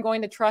Davis, I'm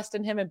going to trust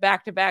in him in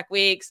back-to-back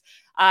weeks.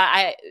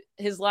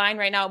 His line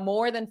right now,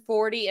 more than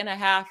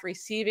 40.5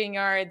 receiving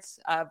yards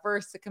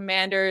versus the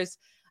Commanders.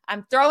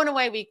 I'm throwing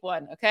away week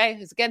 1, okay?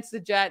 It's against the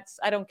Jets.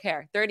 I don't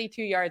care.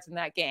 32 yards in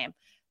that game.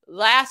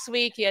 Last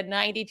week, he had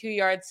 92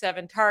 yards,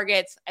 7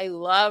 targets. I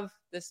love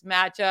this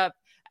matchup.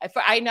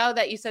 I know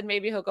that you said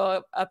maybe he'll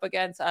go up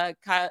against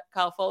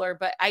Kyle Fuller,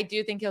 but I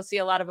do think he'll see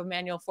a lot of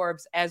Emmanuel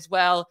Forbes as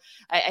well.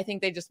 I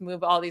think they just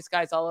move all these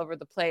guys all over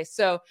the place.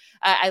 So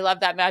I love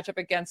that matchup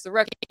against the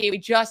rookie. We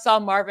just saw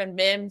Marvin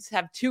Mims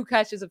have 2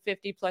 catches of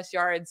 50-plus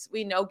yards.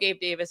 We know Gabe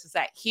Davis is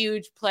that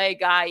huge play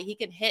guy. He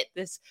can hit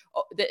this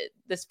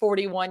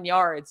 41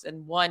 yards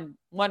and one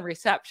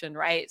reception,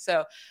 right?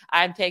 So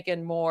I'm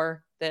taking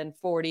more than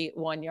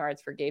 41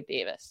 yards for Gabe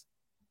Davis.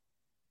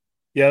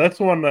 Yeah, that's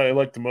the one that I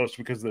like the most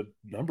because the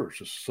number is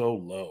just so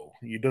low.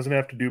 He doesn't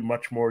have to do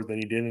much more than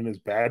he did in his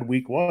bad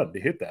week 1 to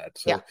hit that.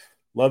 So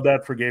love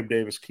that for Gabe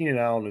Davis. Keenan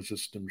Allen is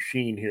just a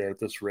machine here at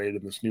this rate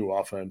in this new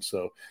offense.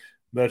 So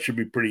that should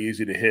be pretty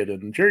easy to hit.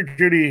 And Jerry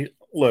Jeudy,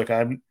 look,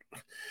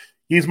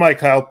 he's my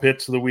Kyle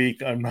Pitts of the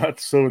week. I'm not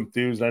so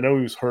enthused. I know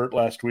he was hurt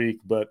last week,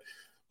 but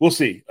we'll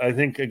see. I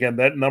think, again,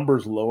 that number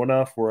is low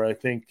enough where I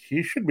think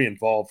he should be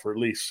involved for at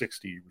least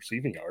 60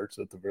 receiving yards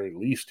at the very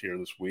least here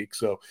this week.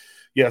 So,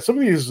 yeah, some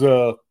of these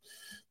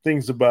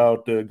things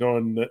about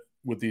going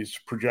with these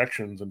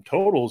projections and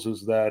totals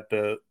is that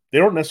they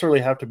don't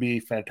necessarily have to be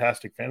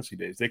fantastic fantasy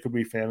days. They could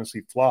be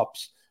fantasy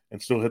flops and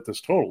still hit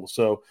this total.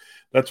 So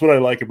that's what I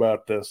like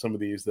about some of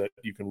these that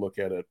you can look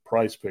at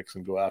PrizePicks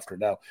and go after.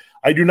 Now,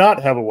 I do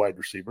not have a wide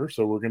receiver,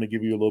 so we're going to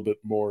give you a little bit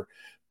more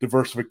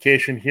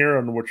diversification here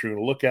on what you're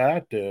going to look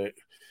at.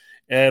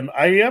 And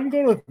I am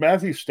going with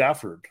Matthew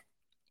Stafford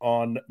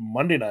on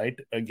Monday night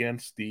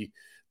against the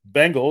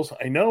Bengals.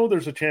 I know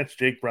there's a chance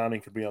Jake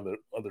Browning could be on the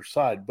other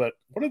side, but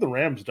what have the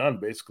Rams done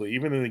basically?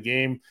 Even in the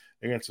game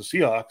against the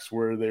Seahawks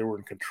where they were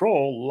in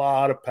control, a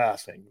lot of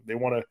passing. They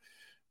want to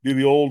do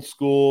the old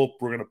school,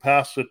 we're going to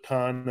pass a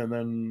ton and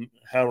then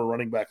have a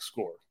running back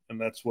score. And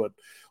that's what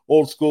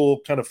old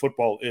school kind of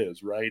football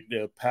is, right?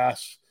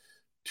 Pass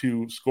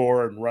to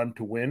score and run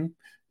to win.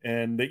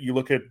 And you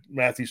look at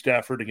Matthew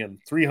Stafford, again,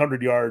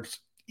 300 yards,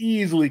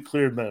 easily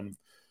cleared them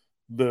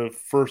the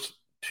first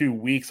 2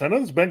 weeks. I know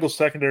this Bengals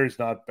secondary is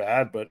not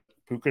bad, but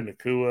Puka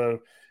Nacua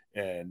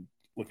and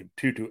look at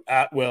Tutu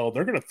Atwell,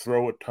 they're going to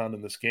throw a ton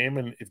in this game.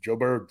 And if Joe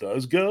Burrow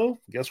does go,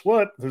 guess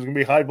what? There's going to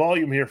be high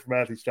volume here for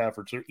Matthew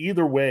Stafford. So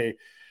either way,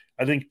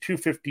 I think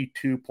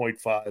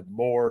 252.5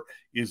 more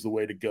is the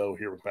way to go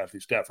here with Matthew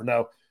Stafford.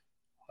 Now,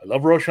 I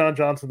love Roschon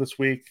Johnson this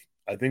week.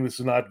 I think this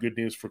is not good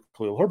news for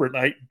Khalil Herbert.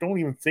 And I don't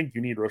even think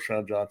you need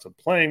Roschon Johnson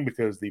playing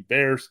because the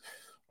Bears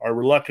are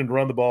reluctant to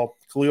run the ball.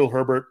 Khalil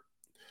Herbert,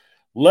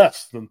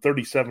 less than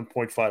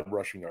 37.5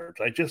 rushing yards.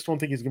 I just don't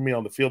think he's going to be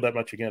on the field that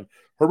much again.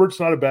 Herbert's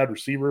not a bad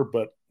receiver,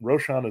 but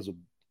Roschon is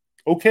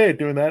okay at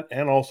doing that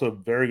and also a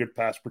very good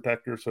pass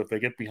protector. So if they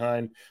get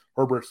behind,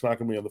 Herbert's not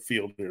going to be on the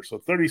field here. So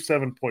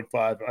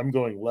 37.5, I'm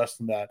going less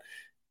than that,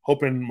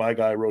 hoping my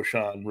guy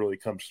Roschon really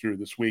comes through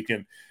this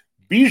weekend.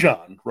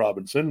 Bijan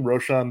Robinson,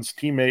 Roschon's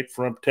teammate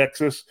from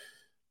Texas,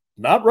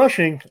 not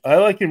rushing. I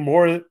like him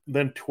more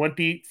than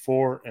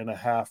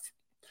 24.5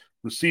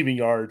 receiving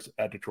yards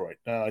at Detroit.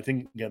 I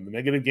think, again, the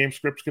negative game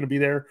script's going to be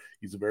there.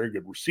 He's a very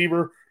good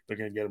receiver. They're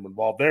going to get him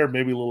involved there.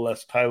 Maybe a little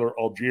less Tyler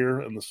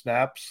Algier in the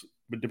snaps,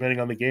 but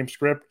depending on the game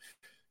script,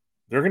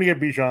 they're going to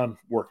get Bijan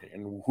working.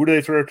 And who do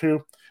they throw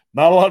to?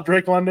 Not a lot of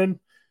Drake London,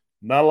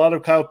 not a lot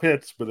of Kyle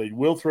Pitts, but they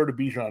will throw to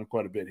Bijan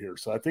quite a bit here.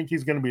 So I think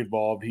he's going to be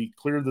involved. He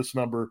cleared this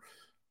number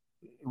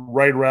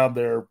right around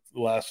their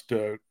last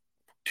 2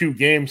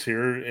 games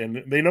here,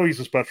 and they know he's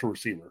a special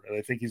receiver, and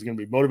I think he's going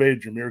to be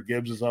motivated. Jahmyr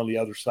Gibbs is on the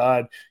other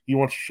side. He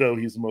wants to show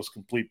he's the most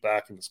complete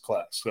back in his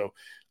class. So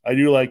I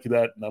do like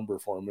that number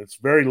for him. It's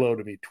very low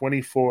to me,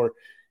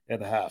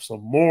 24.5. So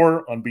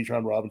more on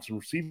Bijan Robinson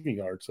receiving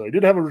yards. So I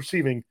did have a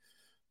receiving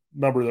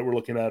number that we're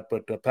looking at,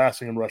 but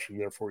passing and rushing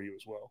there for you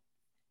as well.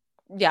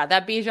 Yeah,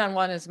 that Bijan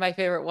one is my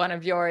favorite one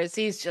of yours.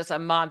 He's just a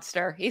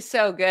monster. He's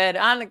so good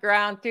on the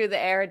ground, through the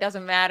air. It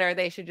doesn't matter.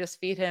 They should just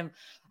feed him.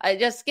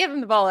 Just give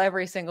him the ball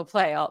every single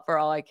play for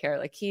all I care.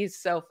 Like, he's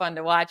so fun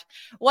to watch.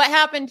 What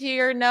happened to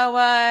your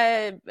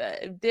Noah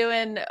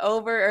doing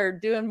over or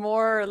doing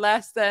more or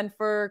less than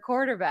for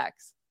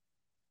quarterbacks?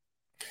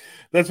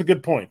 That's a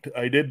good point.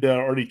 I did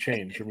already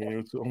change. I mean, it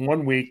was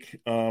 1 week.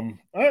 I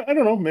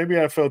don't know. Maybe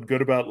I felt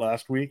good about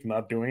last week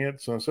not doing it.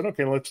 So I said,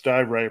 okay, let's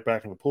dive right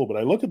back in the pool. But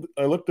I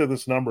looked at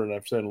this number and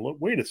I've said, look,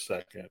 wait a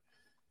second.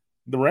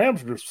 The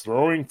Rams are just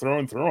throwing.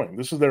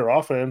 This is their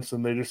offense,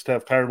 and they just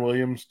have Kyren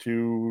Williams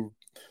to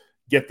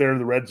get there in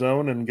the red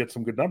zone and get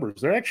some good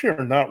numbers. They actually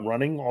are not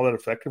running all that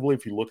effectively.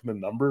 If you look at the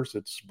numbers,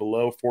 it's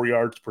below 4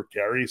 yards per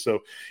carry. So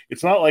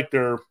it's not like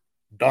they're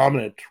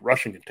dominant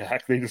rushing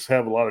attack. They just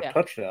have a lot of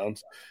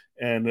touchdowns.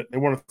 And they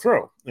want to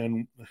throw.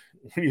 And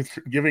when you're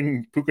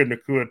giving Puka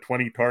Nacua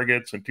 20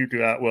 targets and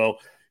Tutu Atwell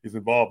is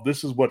involved,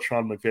 this is what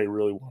Sean McVay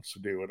really wants to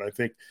do. And I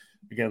think,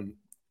 again,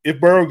 if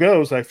Burrow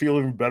goes, I feel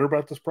even better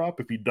about this prop.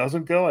 If he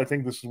doesn't go, I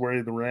think this is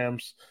where the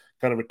Rams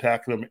kind of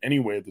attack them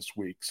anyway this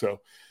week. So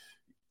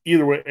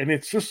either way, and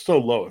it's just so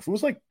low. If it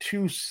was like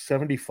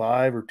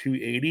 275 or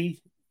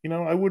 280,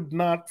 I would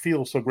not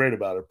feel so great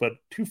about it. But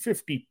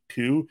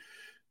 252,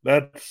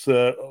 that's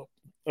a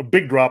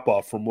big drop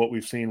off from what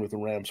we've seen with the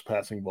Rams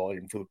passing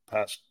volume for the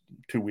past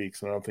 2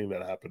 weeks. And I don't think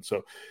that happened.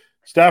 So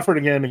Stafford,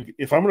 again,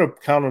 if I'm going to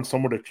count on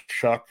someone to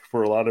chuck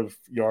for a lot of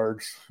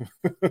yards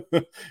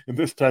in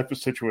this type of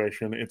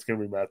situation, it's going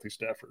to be Matthew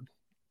Stafford.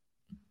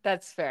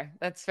 That's fair.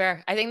 That's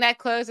fair. I think that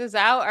closes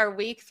out our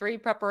week 3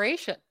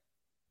 preparation.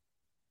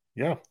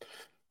 Yeah,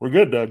 we're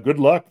good. Good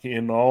luck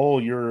in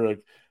all your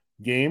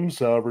games,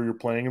 however you're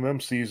playing in them,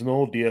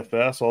 seasonal,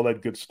 DFS, all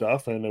that good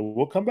stuff. And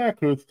we'll come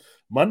back with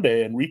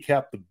Monday and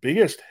recap the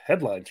biggest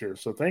headlines here.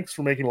 So thanks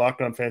for making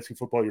Locked On Fantasy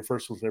Football your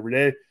first listen every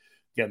day.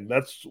 Again,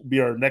 that's be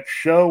our next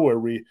show where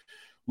we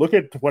look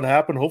at what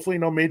happened. Hopefully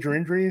no major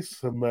injuries,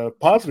 some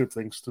positive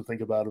things to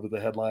think about over the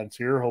headlines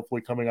here,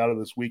 hopefully coming out of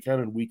this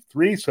weekend in week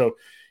 3. So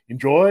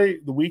enjoy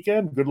the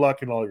weekend. Good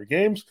luck in all your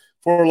games.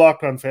 For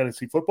Locked On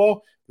Fantasy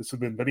Football, this has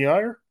been Benny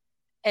Iyer.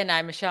 And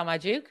I'm Michelle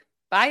Majuk.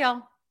 Bye,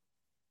 y'all.